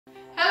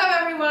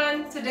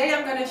everyone! Today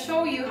I'm going to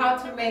show you how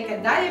to make a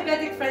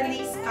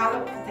diabetic-friendly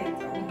scalloped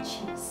potato with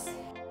cheese.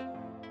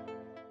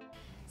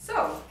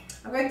 So,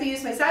 I'm going to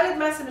use my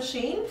Saladmaster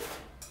machine,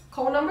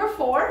 cone number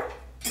 4,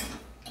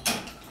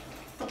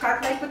 to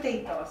cut my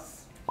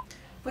potatoes.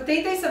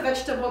 Potato is a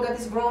vegetable that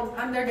is grown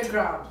under the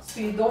ground, so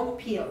you don't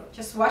peel.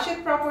 Just wash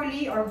it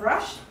properly or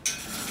brush,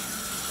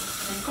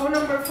 and cone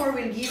number 4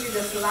 will give you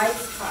the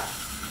slice cut.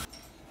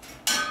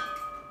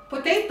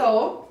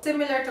 Potato,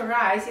 similar to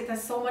rice, it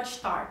has so much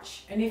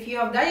starch. And if you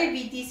have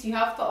diabetes, you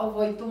have to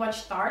avoid too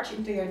much starch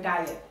into your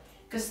diet.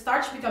 Because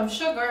starch becomes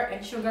sugar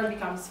and sugar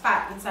becomes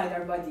fat inside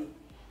our body.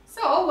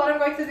 So what I'm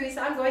going to do is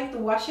I'm going to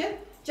wash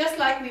it just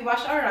like we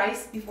wash our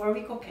rice before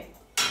we cook it.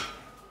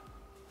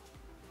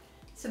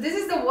 So this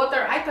is the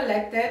water I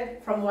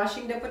collected from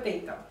washing the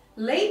potato.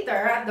 Later,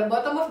 at the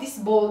bottom of this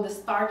bowl, the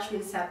starch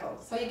will settle.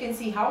 So you can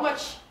see how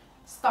much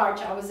starch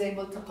I was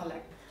able to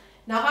collect.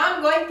 Now how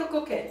I'm going to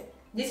cook it.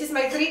 This is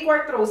my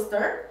 3-quart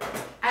roaster.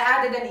 I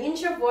added an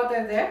inch of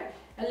water there.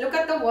 And look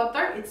at the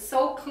water, it's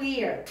so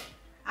clear.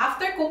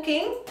 After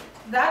cooking,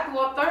 that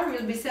water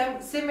will be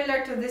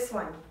similar to this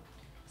one.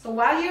 So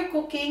while you're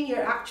cooking,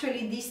 you're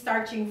actually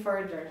de-starching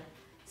further.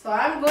 So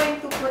I'm going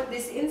to put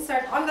this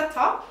insert on the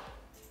top.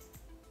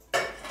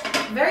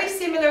 Very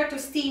similar to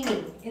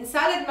steaming. In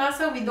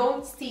Saladmaster, we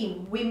don't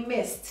steam, we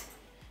mist.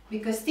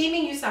 Because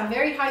steaming uses a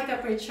very high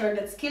temperature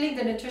that's killing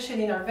the nutrition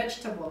in our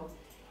vegetable.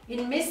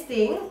 In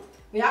misting,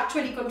 we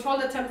actually control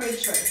the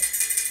temperature.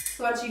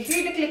 So once you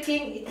hear the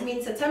clicking, it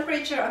means the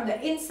temperature on the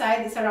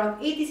inside is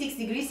around 86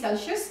 degrees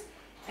Celsius.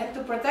 And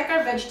to protect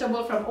our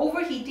vegetable from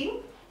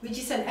overheating, which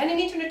is an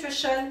enemy to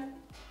nutrition,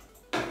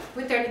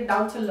 we turn it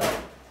down to low.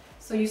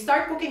 So you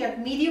start cooking at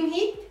medium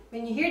heat.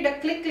 When you hear the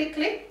click, click,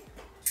 click,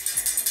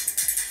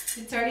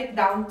 you turn it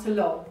down to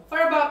low for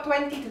about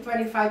 20 to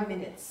 25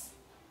 minutes.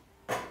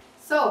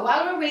 So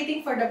while we're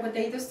waiting for the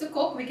potatoes to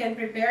cook, we can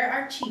prepare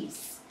our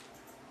cheese.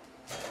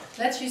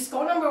 Let's use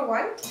cone number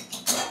 1,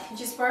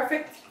 which is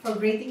perfect for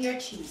grating your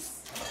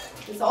cheese.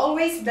 It's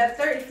always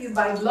better if you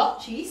buy block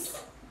cheese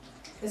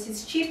because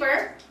it's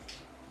cheaper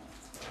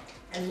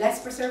and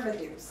less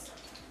preservatives.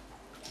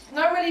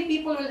 Normally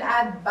people will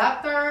add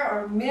butter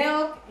or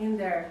milk in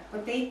their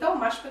potato,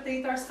 mashed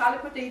potato or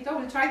scalloped potato.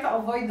 We'll try to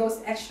avoid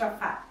those extra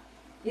fat.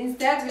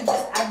 Instead, we'll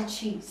just add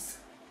cheese.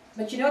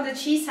 But you know the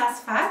cheese has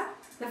fat?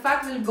 The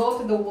fat will go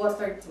to the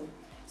water too.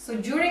 So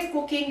during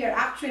cooking, you're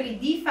actually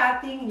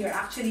defatting, you're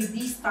actually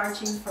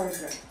de-starching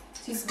further.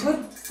 So it's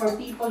good for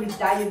people with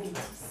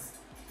diabetes.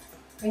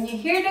 When you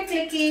hear the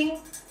clicking,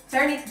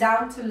 turn it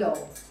down to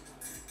low.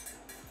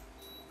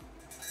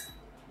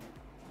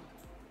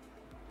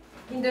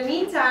 In the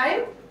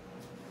meantime,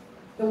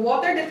 the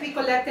water that we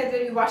collected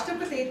when we washed the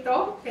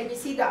potato, can you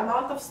see the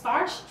amount of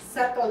starch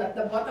settled at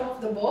the bottom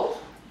of the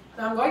bowl?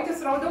 Now I'm going to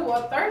throw the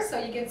water so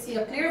you can see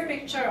a clear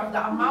picture of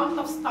the amount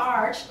of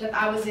starch that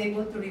I was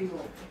able to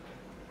remove.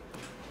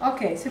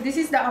 Okay, so this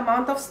is the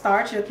amount of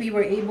starch that we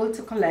were able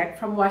to collect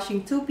from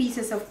washing 2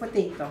 pieces of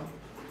potato.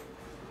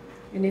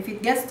 And if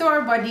it gets to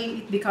our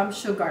body, it becomes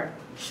sugar.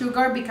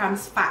 Sugar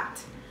becomes fat.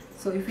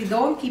 So if we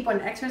don't keep on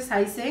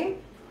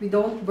exercising, we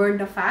don't burn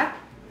the fat,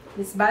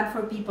 it's bad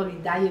for people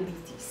with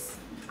diabetes.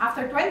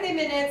 After 20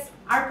 minutes,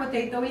 our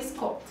potato is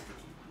cooked.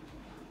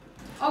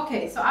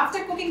 Okay, so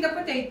after cooking the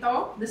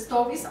potato, the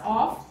stove is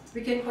off.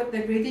 We can put the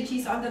grated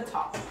cheese on the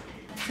top.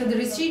 So the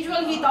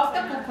residual heat of the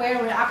cookware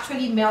will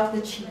actually melt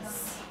the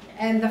cheese.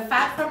 And the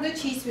fat from the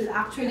cheese will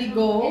actually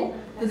go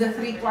to the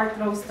 3-quart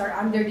roaster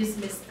under this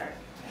mister.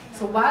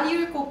 So while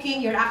you're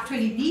cooking, you're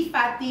actually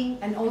defatting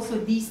and also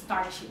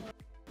de-starching.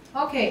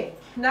 Okay,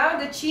 now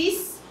the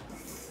cheese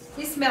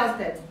is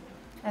melted.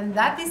 And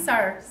that is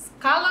our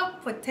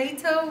scalloped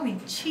potato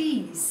with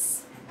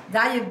cheese.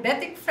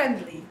 Diabetic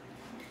friendly.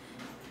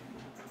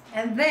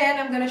 And then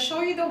I'm going to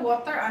show you the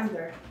water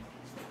under.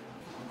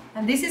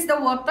 And this is the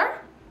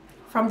water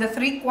from the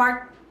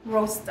 3-quart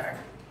roaster.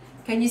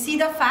 Can you see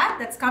the fat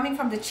that's coming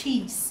from the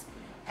cheese?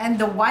 And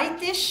the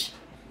whitish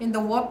in the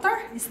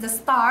water is the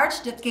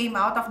starch that came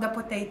out of the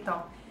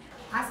potato.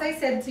 As I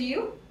said to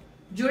you,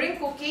 during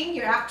cooking,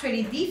 you're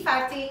actually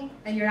defatting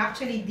and you're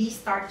actually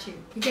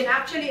de-starching. You can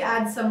actually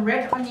add some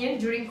red onion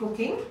during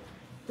cooking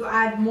to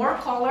add more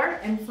color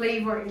and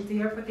flavor into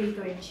your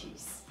potato and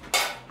cheese.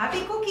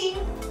 Happy cooking!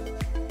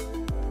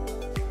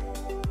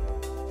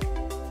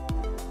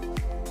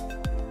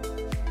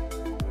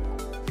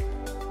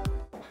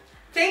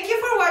 Thank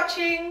you for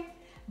watching.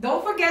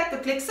 Don't forget to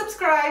click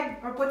subscribe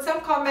or put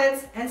some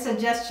comments and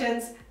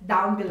suggestions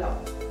down below.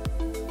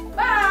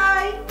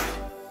 Bye!